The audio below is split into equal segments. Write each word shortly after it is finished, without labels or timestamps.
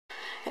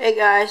Hey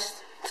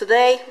guys,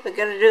 today we're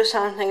gonna do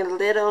something a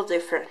little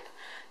different.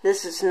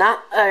 This is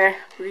not a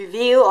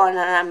review or an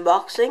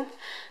unboxing.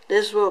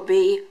 This will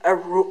be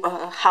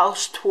a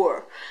house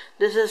tour.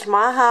 This is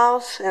my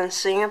house in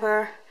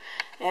Singapore,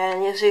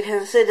 and as you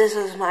can see, this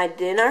is my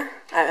dinner.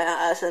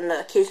 As in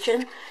the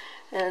kitchen,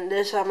 and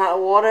this are my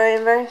water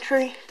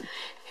inventory.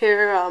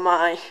 Here are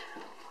my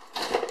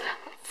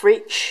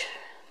fridge.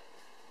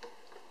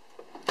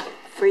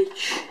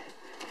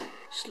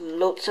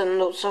 Loads and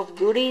loads of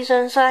goodies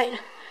inside.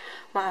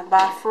 My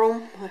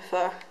bathroom with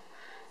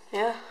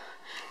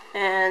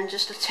and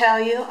just to tell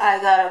you, I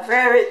got a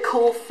very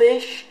cool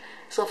fish.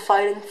 It's a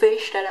fighting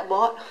fish that I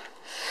bought.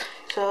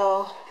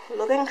 So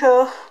looking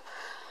through,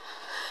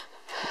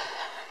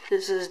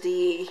 this is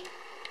the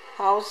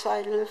house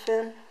I live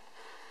in.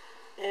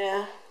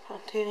 Yeah,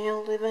 continue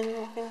living,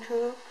 looking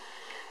through.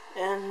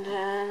 And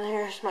then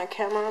here's my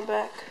camera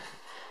back.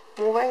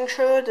 Moving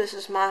through, this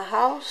is my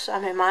house.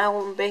 I'm in my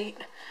own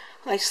bed.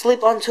 I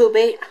sleep on two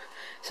beds.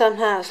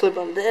 Sometimes I sleep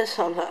on this,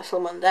 sometimes I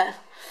sleep on that.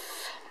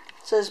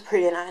 So it's a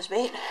pretty nice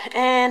bed.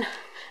 And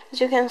as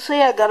you can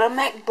see, I got a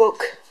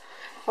MacBook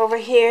over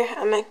here.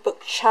 A MacBook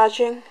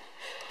charging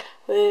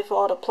with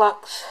all the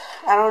plugs.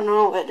 I don't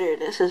know whether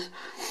this is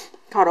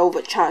called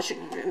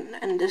overcharging.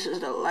 And this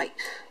is the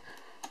light.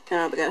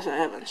 Because I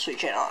haven't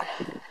switched it on.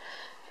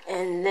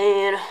 And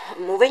then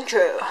moving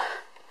through.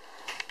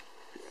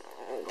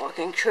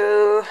 Walking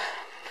through.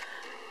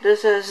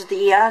 This is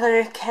the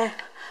other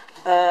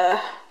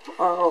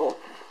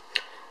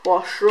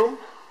washroom.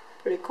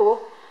 Pretty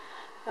cool.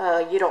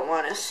 You don't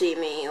want to see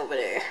me over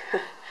there.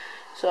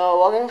 So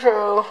walking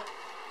through,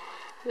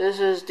 this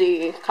is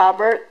the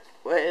cupboard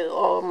where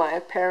all my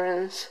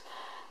parents'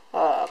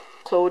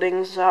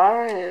 clothings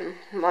are, and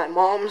my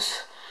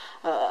mom's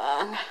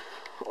what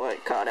do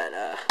you call it?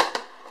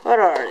 What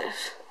are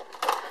these?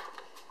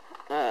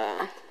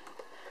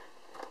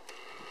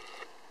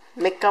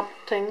 Makeup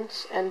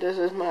things. And this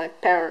is my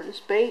parents'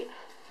 bed.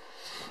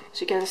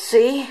 As you can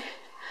see,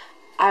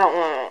 I don't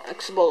want to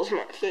expose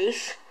my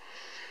face.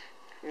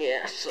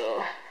 Yeah,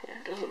 so yeah,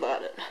 that's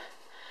about it.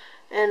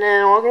 And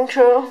then walking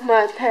through,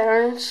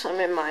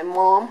 my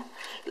mom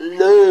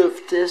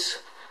loved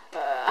this.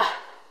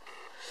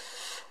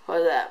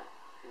 What's that?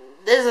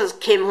 This is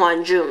Kim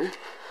Hwan-jun.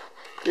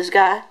 This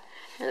guy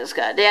and this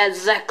guy, they are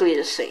exactly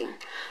the same.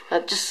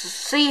 Just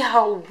see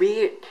how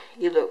weird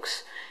he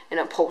looks in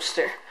a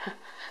poster.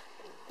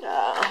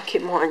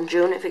 Kim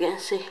Hwan-jun, if you can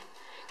see.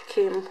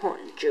 Kim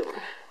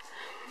Hwan-jun.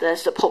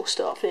 That's the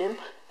poster of him.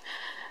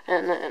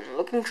 And then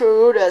looking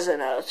through, there's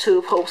another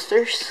two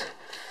posters.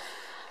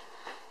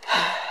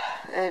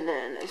 And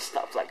then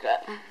stuff like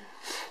that.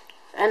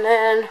 And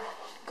then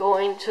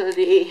going to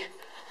the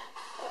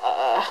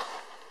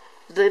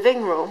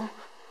living room.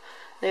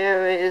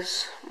 There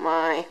is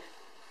my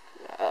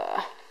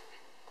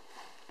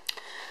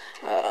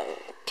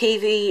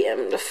TV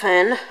and the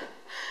fan.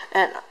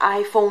 An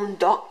iPhone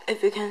dock,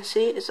 if you can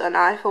see, it's an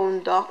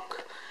iPhone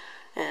dock,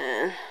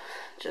 and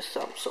just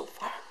some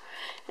sofa.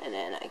 And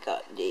then I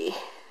got the,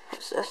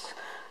 what's this?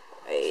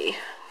 A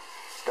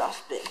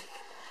dustbin.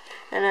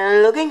 And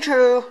then looking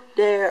through,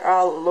 there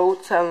are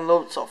loads and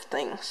loads of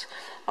things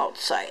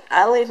outside.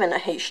 I live in a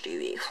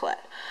HDB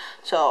flat,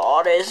 so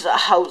all these are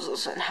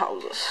houses and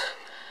houses.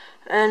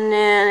 And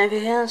then if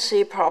you can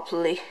see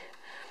properly,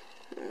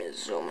 let me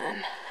zoom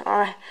in.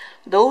 Alright,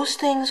 those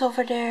things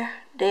over there,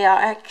 they are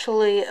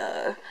actually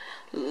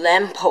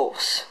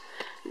lampposts.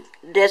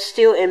 They're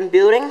still in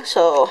building,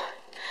 so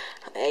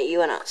you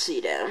will not see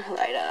them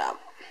light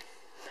up.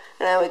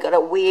 And then we got a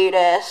weird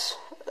ass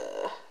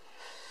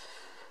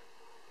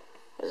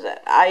what's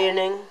that,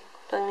 ironing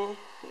thingy?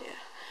 Yeah.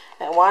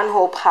 And one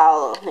whole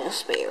pile of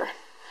newspaper.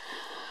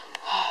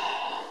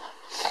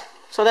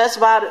 So that's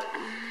about it.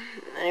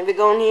 And if we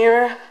go in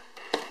here,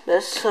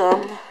 there's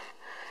some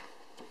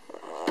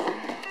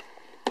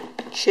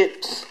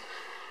chips.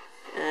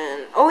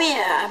 And oh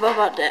yeah, how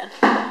about that?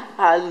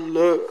 I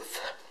love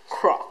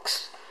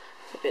Crocs.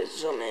 Let's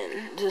zoom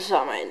in. These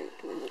are my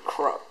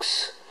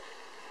Crocs.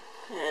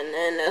 And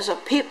then there's a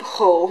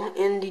peephole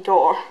in the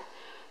door.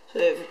 So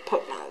if you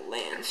put my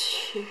lens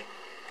here,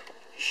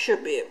 you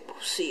should be able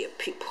to see a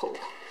peephole.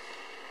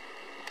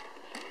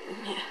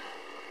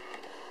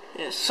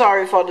 Yeah,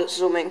 sorry for the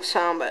zooming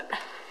sound, but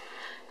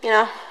you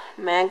know,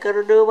 man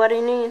gotta do what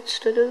he needs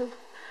to do.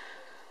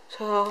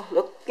 So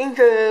looking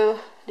through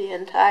the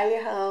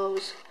entire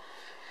house.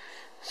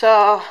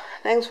 So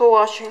thanks for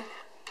watching.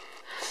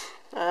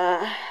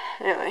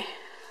 Anyway,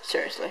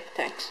 seriously,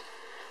 thanks.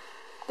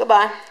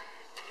 Goodbye.